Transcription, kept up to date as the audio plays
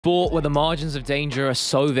sport where the margins of danger are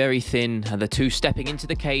so very thin and the two stepping into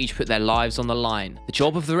the cage put their lives on the line, the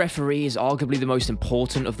job of the referee is arguably the most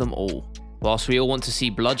important of them all. Whilst we all want to see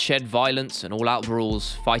bloodshed, violence, and all-out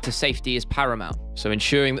brawls, fighter safety is paramount, so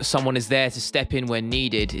ensuring that someone is there to step in when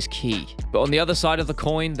needed is key. But on the other side of the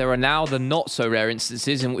coin, there are now the not-so-rare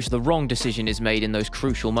instances in which the wrong decision is made in those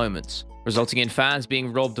crucial moments, resulting in fans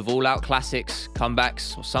being robbed of all-out classics,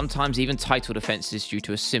 comebacks, or sometimes even title defenses due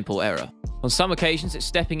to a simple error. On some occasions, it's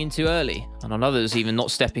stepping in too early, and on others, even not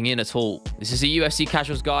stepping in at all. This is a UFC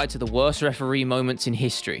Casual's guide to the worst referee moments in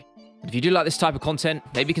history. If you do like this type of content,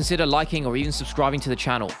 maybe consider liking or even subscribing to the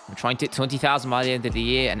channel. I'm trying to hit 20,000 by the end of the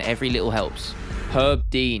year, and every little helps. Herb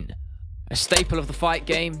Dean. A staple of the fight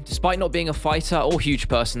game, despite not being a fighter or huge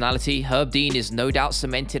personality, Herb Dean is no doubt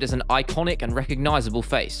cemented as an iconic and recognizable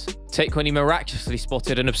face. Take when he miraculously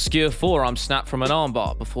spotted an obscure forearm snap from an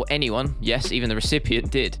armbar before anyone, yes, even the recipient,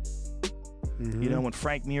 did. You know, when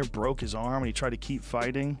Frank Mir broke his arm and he tried to keep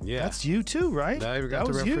fighting? Yeah. That's you too, right? I that got to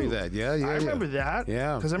was referee you. that. Yeah. I remember that.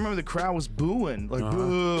 Yeah. Because I remember the crowd was booing. Like,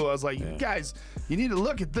 boo. I was like, you guys, you need to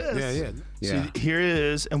look at this. Yeah. So here it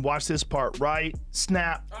is, and watch this part. Right?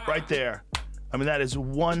 Snap. Right there. I mean, that is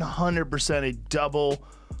 100% a double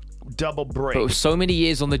break. But with so many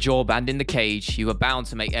years on the job and in the cage, you are bound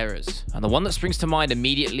to make errors. And the one that springs to mind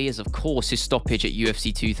immediately is, of course, his stoppage at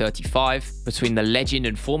UFC 235 between the legend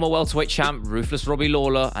and former welterweight champ Ruthless Robbie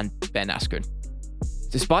Lawler and Ben Askren.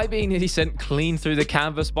 Despite being nearly sent clean through the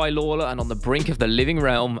canvas by Lawler and on the brink of the living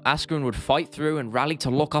realm, Askren would fight through and rally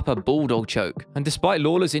to lock up a bulldog choke. And despite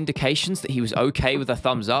Lawler's indications that he was okay with a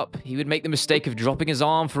thumbs up, he would make the mistake of dropping his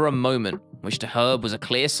arm for a moment, which to Herb was a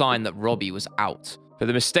clear sign that Robbie was out. But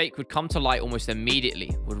the mistake would come to light almost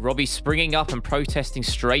immediately, with Robbie springing up and protesting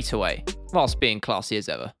straight away, whilst being classy as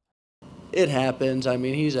ever. It happens. I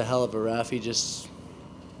mean, he's a hell of a ref. He just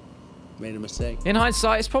made a mistake. In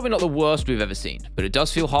hindsight, it's probably not the worst we've ever seen, but it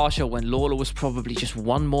does feel harsher when Lawler was probably just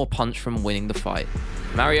one more punch from winning the fight.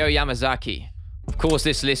 Mario Yamazaki. Of course,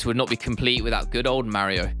 this list would not be complete without good old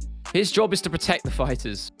Mario. His job is to protect the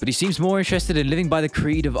fighters, but he seems more interested in living by the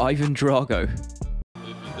creed of Ivan Drago. If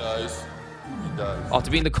he dies, he dies.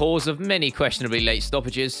 After being the cause of many questionably late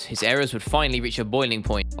stoppages, his errors would finally reach a boiling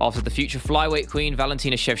point after the future flyweight queen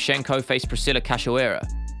Valentina Shevchenko faced Priscilla Cachoeira.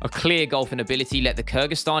 A clear golf inability let the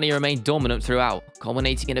Kyrgyzstani remain dominant throughout,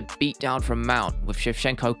 culminating in a beatdown from Mount, with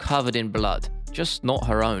Shevchenko covered in blood, just not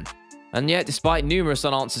her own. And yet, despite numerous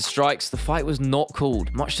unanswered strikes, the fight was not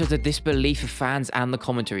called, much to the disbelief of fans and the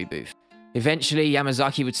commentary booth. Eventually,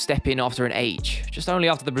 Yamazaki would step in after an age, just only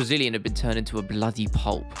after the Brazilian had been turned into a bloody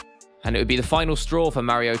pulp. And it would be the final straw for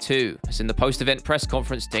Mario too, as in the post-event press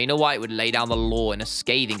conference, Dana White would lay down the law in a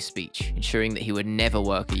scathing speech, ensuring that he would never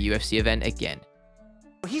work a UFC event again.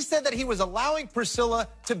 He said that he was allowing Priscilla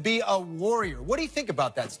to be a warrior. What do you think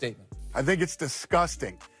about that statement? I think it's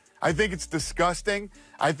disgusting. I think it's disgusting.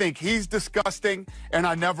 I think he's disgusting, and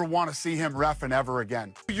I never want to see him reffing ever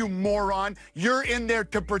again. You moron, you're in there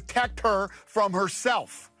to protect her from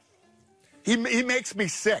herself. He makes me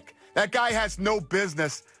sick. That guy has no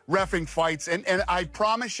business reffing fights, and I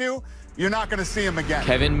promise you, you're not going to see him again.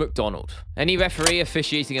 Kevin McDonald. Any referee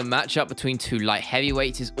officiating a matchup between two light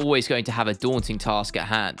heavyweights is always going to have a daunting task at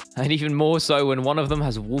hand. And even more so when one of them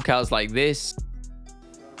has walkouts like this.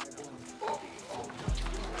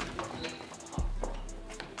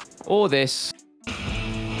 Or this.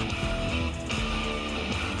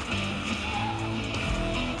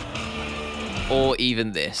 Or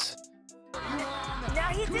even this. Now,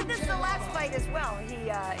 he did this the last fight as well.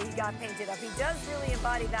 He got painted up. He does really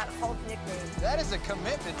embody that Hulk nickname. That is a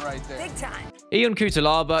commitment right there. Big time. Ion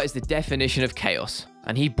Cutelaba is the definition of chaos,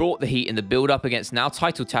 and he brought the heat in the build-up against now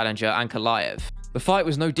title challenger Ankalaev. The fight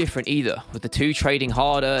was no different either, with the two trading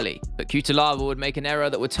hard early, but Cutelaba would make an error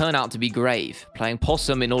that would turn out to be grave, playing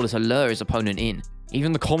possum in order to lure his opponent in.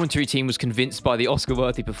 Even the commentary team was convinced by the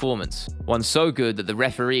Oscar-worthy performance, one so good that the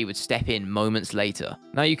referee would step in moments later.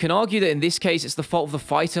 Now, you can argue that in this case it's the fault of the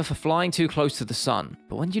fighter for flying too close to the sun,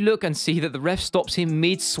 but when you look and see that the ref stops him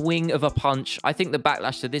mid-swing of a punch, I think the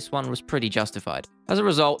backlash to this one was pretty justified. As a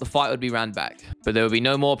result, the fight would be ran back, but there would be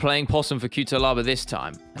no more playing possum for Cutelaba this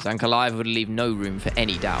time, as Ankalaev would leave no room for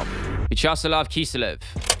any doubt. Vyacheslav Kiselev.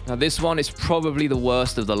 Now, this one is probably the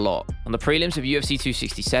worst of the lot. On the prelims of UFC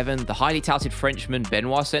 267, the highly touted Frenchman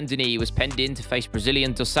Benoit Saint-Denis was penned in to face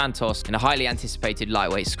Brazilian Dos Santos in a highly anticipated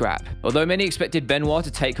lightweight scrap. Although many expected Benoit to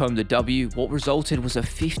take home the W, what resulted was a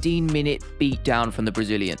 15-minute beatdown from the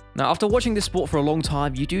Brazilian. Now, after watching this sport for a long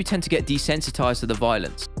time, you do tend to get desensitized to the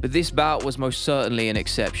violence, but this bout was most certainly an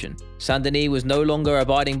exception. Saint-Denis was no longer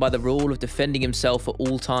abiding by the rule of defending himself at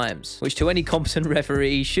all times, which to any competent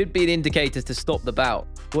referee should be an indicator to stop the bout.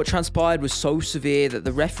 What transpired was so severe that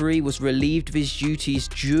the referee was relieved of his duties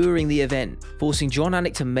during the event, forcing Jon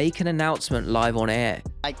Anik to make an announcement live on air.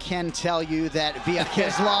 I can tell you that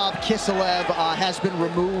Vyacheslav Kiselev has been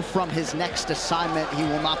removed from his next assignment. He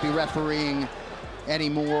will not be refereeing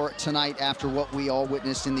anymore tonight after what we all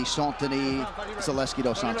witnessed in the Saint-Denis-Zaleski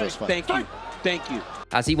Dos Santos fight. Thank you. Thank you.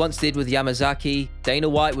 As he once did with Yamazaki, Dana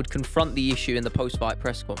White would confront the issue in the post-fight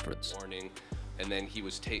press conference. And then he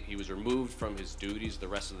was removed from his duties the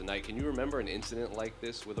rest of the night. Can you remember an incident like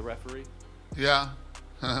this with a referee? Yeah.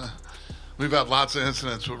 We've had lots of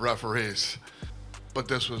incidents with referees, but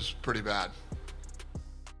this was pretty bad.